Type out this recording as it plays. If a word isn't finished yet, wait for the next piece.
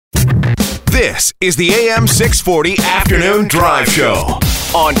This is the AM 640 Afternoon Drive Show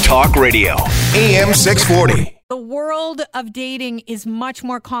on Talk Radio. AM 640. The world of dating is much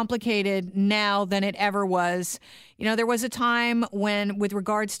more complicated now than it ever was. You know, there was a time when, with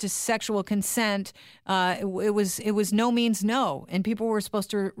regards to sexual consent, it was no means no, and people were supposed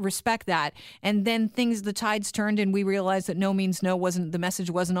to respect that. And then the tides turned, and we realized that no means no the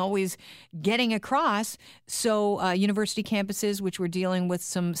message wasn't always getting across. So university campuses, which were dealing with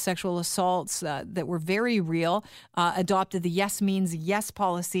some sexual assaults that were very real, adopted the yes means yes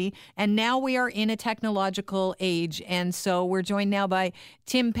policy. And now we are in a technological age. And so we're joined now by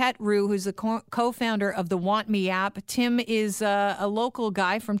Tim Petrou, who's the co-founder of the Want Me app. Tim is a local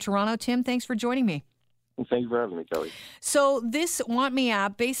guy from Toronto. Tim, thanks for joining me. Thank you for having me, Kelly. So this Want Me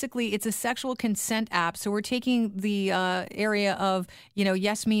app, basically, it's a sexual consent app. So we're taking the area of,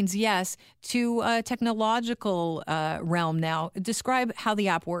 yes means yes to a technological realm now. Describe how the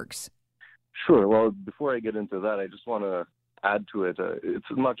app works. Sure. Well, before I get into that, I just want to add to it. It's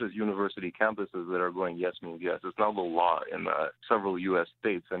not just university campuses that are going yes means yes. It's now the law in several U.S.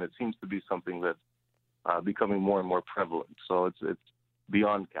 states, and it seems to be something that's becoming more and more prevalent. So it's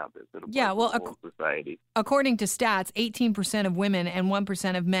beyond campus. Society. According to stats, 18% of women and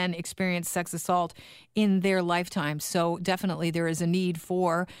 1% of men experience sex assault in their lifetime. So definitely there is a need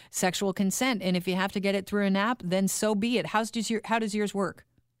for sexual consent. And if you have to get it through an app, then so be it. How does yours work?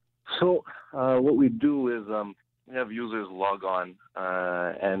 So what we do is we have users log on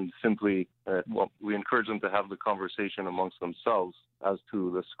and simply, we encourage them to have the conversation amongst themselves as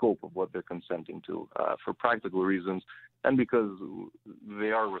to the scope of what they're consenting to for practical reasons and because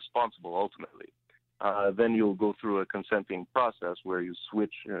they are responsible ultimately. Then you'll go through a consenting process where you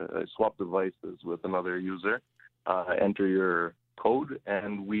swap devices with another user, enter your code,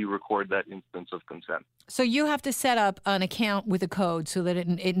 and we record that instance of consent. So you have to set up an account with a code so that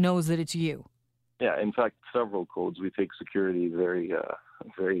it knows that it's you. Yeah, in fact, several codes. We take security very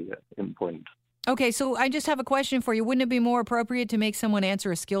important. Okay, so I just have a question for you. Wouldn't it be more appropriate to make someone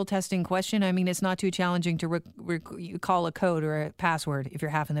answer a skill testing question? I mean, it's not too challenging to recall a code or a password if you're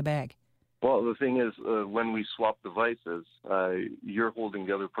half in the bag. Well, the thing is, when we swap devices, you're holding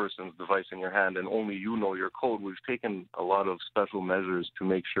the other person's device in your hand, and only you know your code. We've taken a lot of special measures to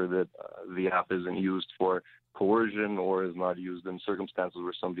make sure that the app isn't used for coercion or is not used in circumstances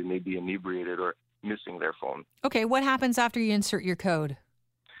where somebody may be inebriated or missing their phone. Okay, what happens after you insert your code?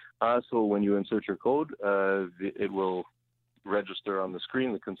 So when you insert your code, it will register on the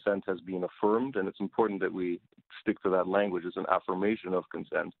screen. The consent has been affirmed, and it's important that we stick to that language. It's an affirmation of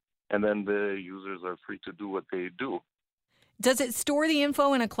consent. And then the users are free to do what they do. Does it store the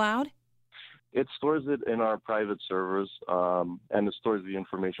info in a cloud? It stores it in our private servers, and it stores the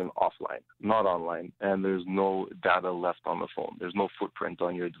information offline, not online. And there's no data left on the phone. There's no footprint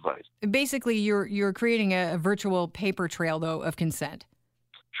on your device. Basically, you're creating a virtual paper trail, though, of consent.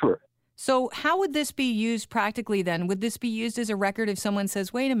 Sure. So how would this be used practically then? Would this be used as a record if someone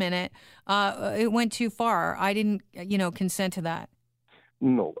says, wait a minute, it went too far. I didn't, consent to that?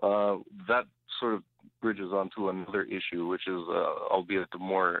 No, that sort of bridges onto another issue, which is, albeit the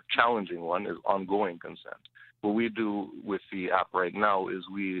more challenging one, is ongoing consent. What we do with the app right now is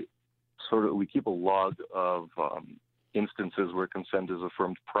we keep a log of instances where consent is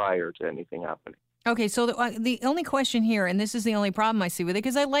affirmed prior to anything happening. Okay, so the only question here, and this is the only problem I see with it,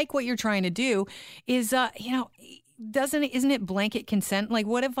 because I like what you're trying to do, is, isn't it blanket consent? Like,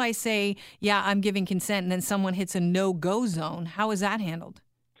 what if I say, yeah, I'm giving consent, and then someone hits a no-go zone? How is that handled?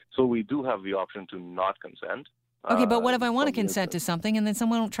 So we do have the option to not consent. Okay, but what if I want to consent to something, and then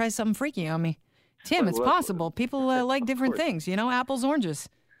someone tries something freaky on me? Tim, it's possible. People like different things, apples, oranges.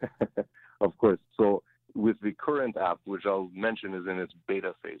 Of course. So with the current app, which I'll mention is in its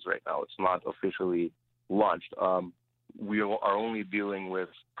beta phase right now, it's not officially launched. We are only dealing with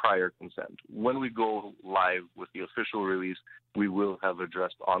prior consent. When we go live with the official release, we will have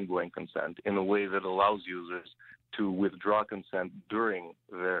addressed ongoing consent in a way that allows users to withdraw consent during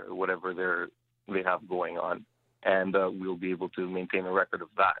whatever they have going on, and we'll be able to maintain a record of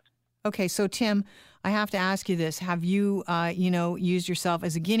that. Okay, so Tim, I have to ask you this. Have you, used yourself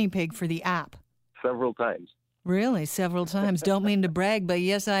as a guinea pig for the app? Several times. Really? Several times. Don't mean to brag, but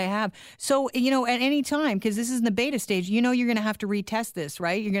yes, I have. So, at any time, because this is in the beta stage, you're going to have to retest this,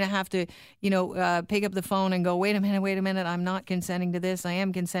 right? You're going to have to, pick up the phone and go, wait a minute, I'm not consenting to this. I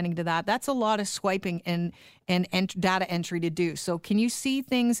am consenting to that. That's a lot of swiping and data entry to do. So can you see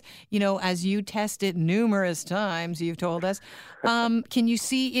things, as you test it numerous times, you've told us, can you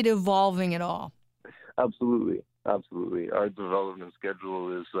see it evolving at all? Absolutely. Our development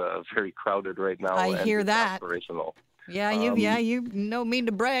schedule is very crowded right now. I hear that. Operational. You no mean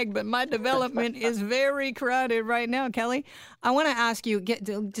to brag, but my development is very crowded right now, Kelly. I want to ask you,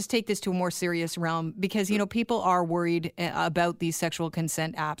 just take this to a more serious realm, because, people are worried about these sexual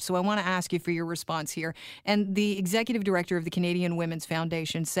consent apps. So I want to ask you for your response here. And the executive director of the Canadian Women's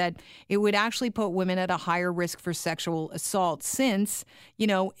Foundation said it would actually put women at a higher risk for sexual assault since, you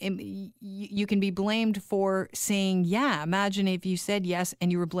can be blamed for saying, yeah. Imagine if you said yes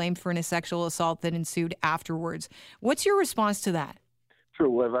and you were blamed for a sexual assault that ensued afterwards. What's your response to that? Sure.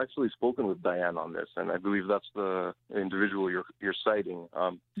 Well, I've actually spoken with Diane on this, and I believe that's the individual you're citing.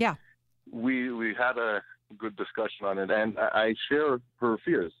 Yeah. We had a good discussion on it, and I share her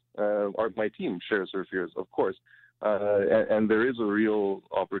fears. My team shares her fears, of course. And there is a real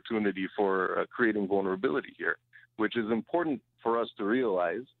opportunity for creating vulnerability here, which is important for us to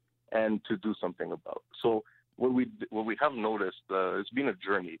realize and to do something about. So what we have noticed, it's been a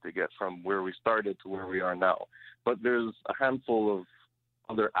journey to get from where we started to where we are now. But there's a handful of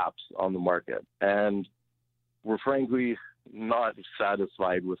other apps on the market, and we're frankly not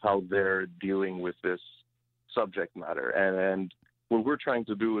satisfied with how they're dealing with this subject matter. And what we're trying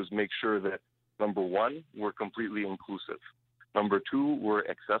to do is make sure that, number one, we're completely inclusive. Number two, we're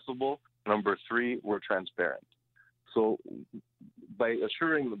accessible. Number three, we're transparent. So by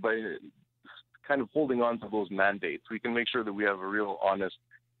kind of holding on to those mandates, we can make sure that we have a real honest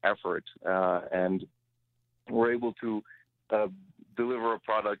effort, and we're able to deliver a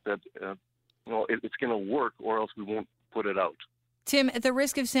product that it's going to work, or else we won't put it out. Tim, at the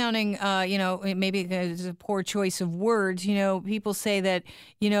risk of sounding, maybe it's a poor choice of words, people say that,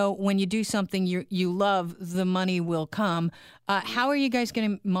 when you do something you love, the money will come. How are you guys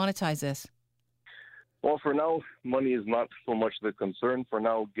going to monetize this? Well, for now, money is not so much the concern. For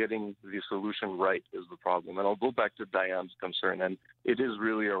now, getting the solution right is the problem. And I'll go back to Diane's concern, and it is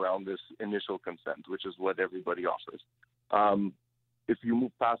really around this initial consent, which is what everybody offers. If you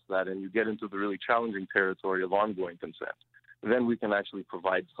move past that and you get into the really challenging territory of ongoing consent, then we can actually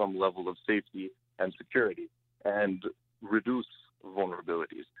provide some level of safety and security and reduce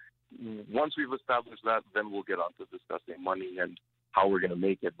vulnerabilities. Once we've established that, then we'll get on to discussing money and how we're going to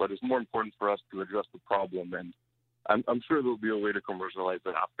make it. But it's more important for us to address the problem, and I'm sure there'll be a way to commercialize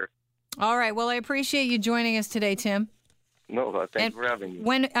it after. All right. Well, I appreciate you joining us today, Tim. No, thanks for having me.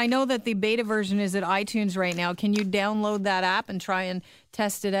 When I know that the beta version is at iTunes right now, can you download that app and try and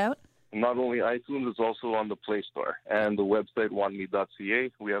test it out? Not only iTunes, it's also on the Play Store and the website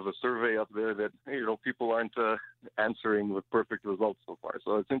wantme.ca. We have a survey up there that people aren't answering with perfect results so far.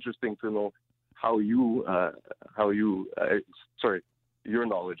 So it's interesting to know your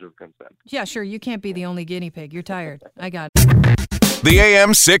knowledge of consent. Yeah, sure. You can't be the only guinea pig. You're tired. I got it. The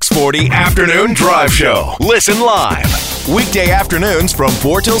AM 640 Afternoon Drive Show. Listen live weekday afternoons from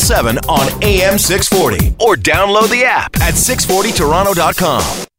 4 till 7 on AM 640, or download the app at 640toronto.com.